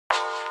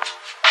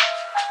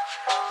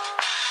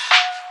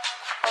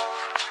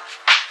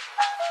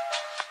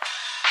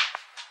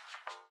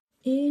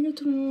Hello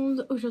tout le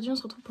monde, aujourd'hui on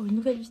se retrouve pour une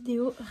nouvelle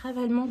vidéo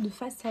ravalement de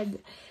façade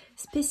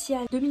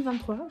spéciale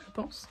 2023 je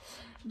pense.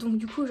 Donc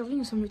du coup aujourd'hui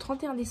nous sommes le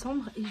 31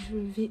 décembre et je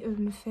vais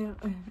me faire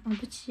un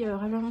petit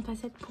ravalement de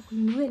façade pour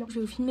une nouvelle. Je vais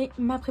vous filmer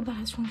ma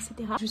préparation etc.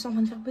 Je suis en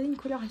train de faire poser une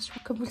coloration.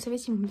 Comme vous le savez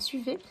si vous me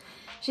suivez,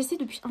 j'essaie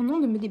depuis un an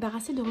de me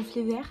débarrasser de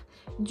reflets verts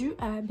dus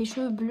à mes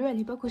cheveux bleus à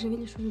l'époque où j'avais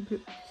les cheveux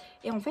bleus.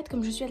 Et en fait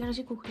comme je suis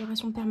allergique aux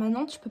colorations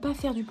permanentes, je peux pas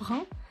faire du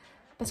brun.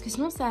 Parce que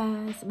sinon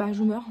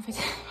je meurs en fait,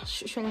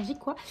 je suis allergique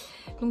quoi.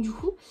 Donc du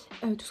coup,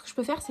 tout ce que je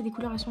peux faire c'est des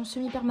colorations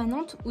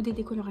semi-permanentes ou des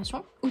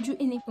décolorations ou du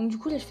henné. Donc du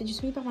coup là je fais du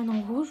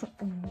semi-permanent rouge,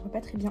 on voit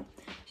pas très bien.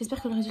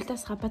 J'espère que le résultat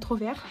sera pas trop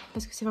vert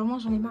parce que c'est vraiment,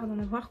 j'en ai marre d'en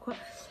avoir quoi.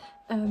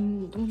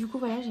 Donc du coup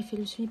voilà, j'ai fait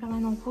le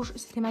semi-permanent rouge,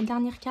 c'était ma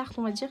dernière carte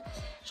on va dire.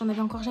 J'en avais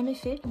encore jamais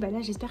fait. Bah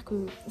là j'espère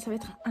que ça va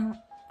être un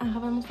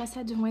ravalement de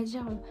façade on va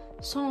dire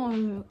sans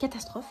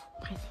catastrophe.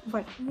 Bref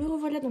voilà, me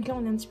revoilà. Donc là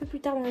on est un petit peu plus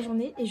tard dans la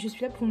journée et je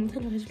suis là pour vous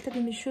montrer le résultat de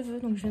mes cheveux.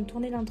 Donc je viens de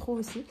tourner l'intro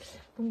aussi.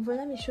 Donc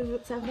voilà mes cheveux,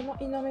 ça a vraiment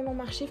énormément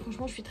marché,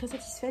 franchement je suis très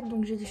satisfaite.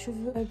 Donc j'ai des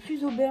cheveux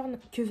plus au burn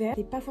que vert.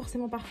 C'est pas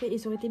forcément parfait et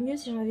ça aurait été mieux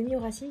si j'en avais mis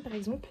aux racines par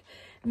exemple.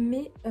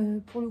 Mais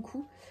pour le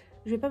coup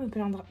je vais pas me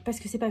plaindre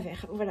parce que c'est pas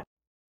vert, voilà.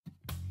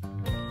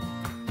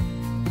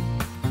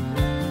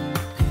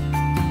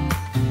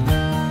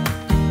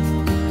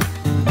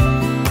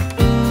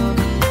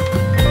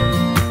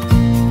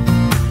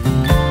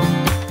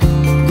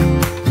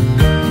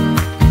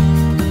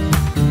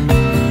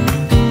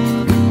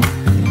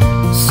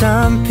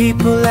 Some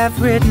people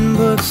have written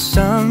books,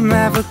 some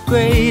have a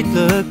great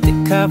look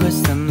that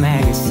covers the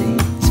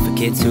magazines for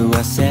kids who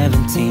are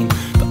 17.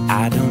 But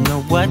I don't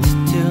know what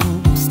to do,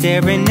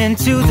 staring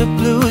into the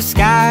blue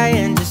sky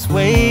and just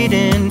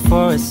waiting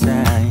for a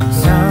sign.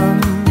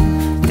 Some,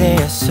 they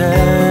are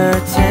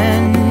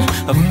certain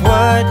of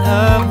what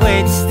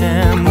awaits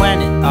them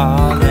when it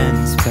all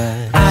ends.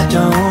 But I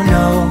don't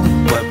know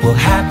what will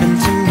happen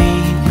to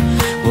me.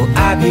 Will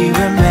I be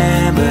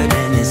remembered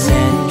in a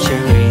century?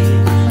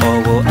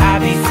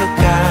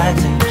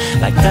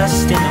 Like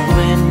dust in the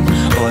wind,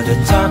 or the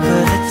talk of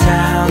the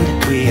town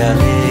that we are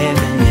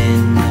living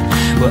in.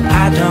 Well,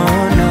 I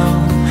don't know,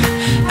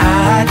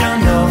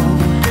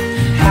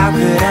 how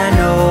could I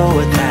know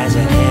what lies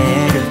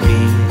ahead of me?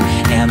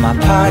 Am I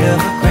part of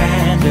a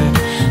grander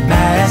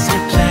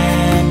master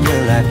plan?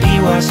 Will I be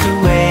washed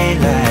away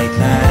like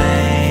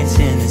lines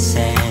in the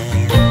sand?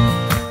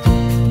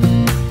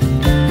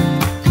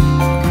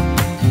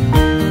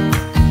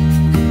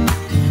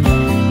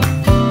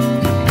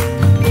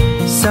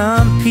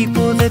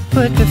 People that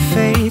put their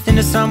faith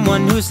into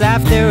someone who's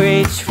half their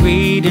age,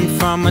 reading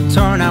from a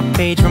torn out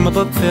page from a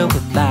book filled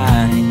with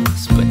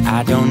lies. But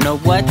I don't know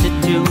what to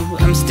do,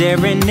 I'm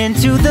staring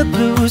into the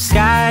blue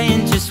sky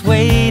and just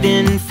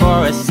waiting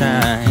for a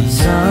sign.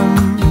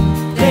 Some,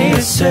 they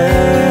are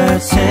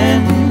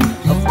certain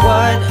of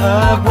what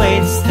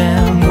awaits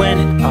them when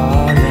it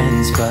all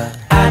ends. But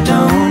I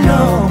don't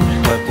know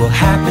what will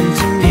happen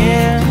to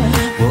me.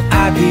 Will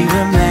I be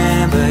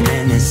remembered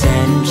in a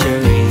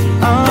century?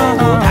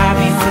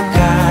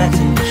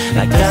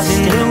 Like dust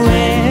in the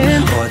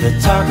wind, or the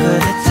talk of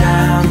the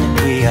town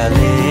that we are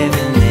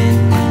living in.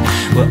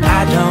 Well,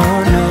 I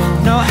don't know,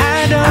 no,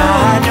 I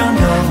don't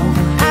know,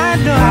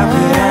 how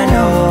could I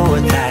know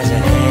what lies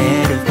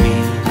ahead of me?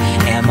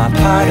 Am I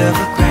part of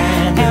a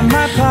grand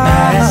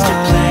master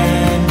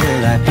plan?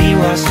 Will I be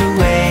washed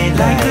away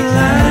like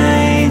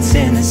lines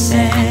in the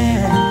sand?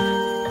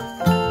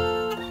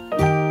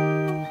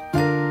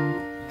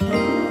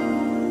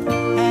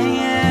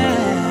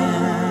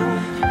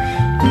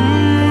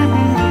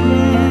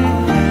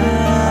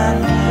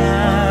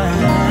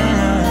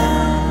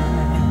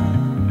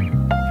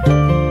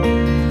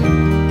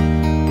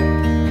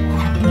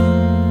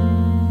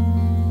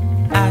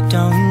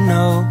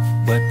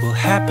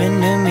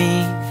 Happen to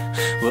me?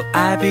 Will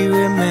I be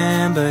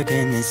remembered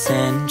in this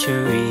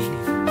century?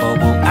 Or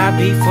will I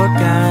be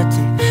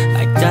forgotten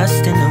like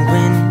dust in the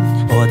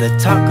wind? Or the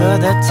talk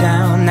of the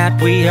town that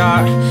we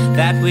are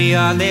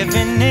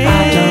living in?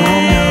 I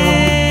don't know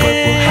what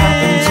will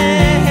happen to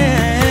me.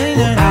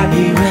 Will I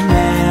be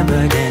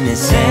remembered in this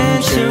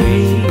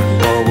century?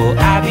 Or will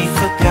I be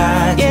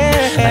forgotten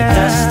like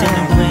dust in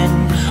the wind?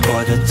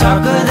 Or the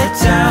talk of the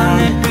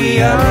town that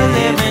we are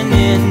living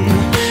in?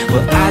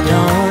 Well, I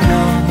don't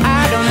know,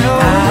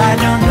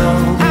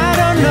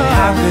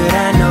 how could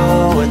I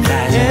know what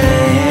lies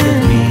ahead of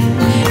me?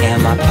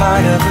 Am I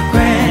part of a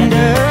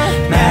grander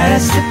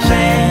master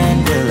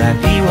plan? Will I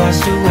be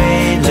washed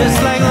away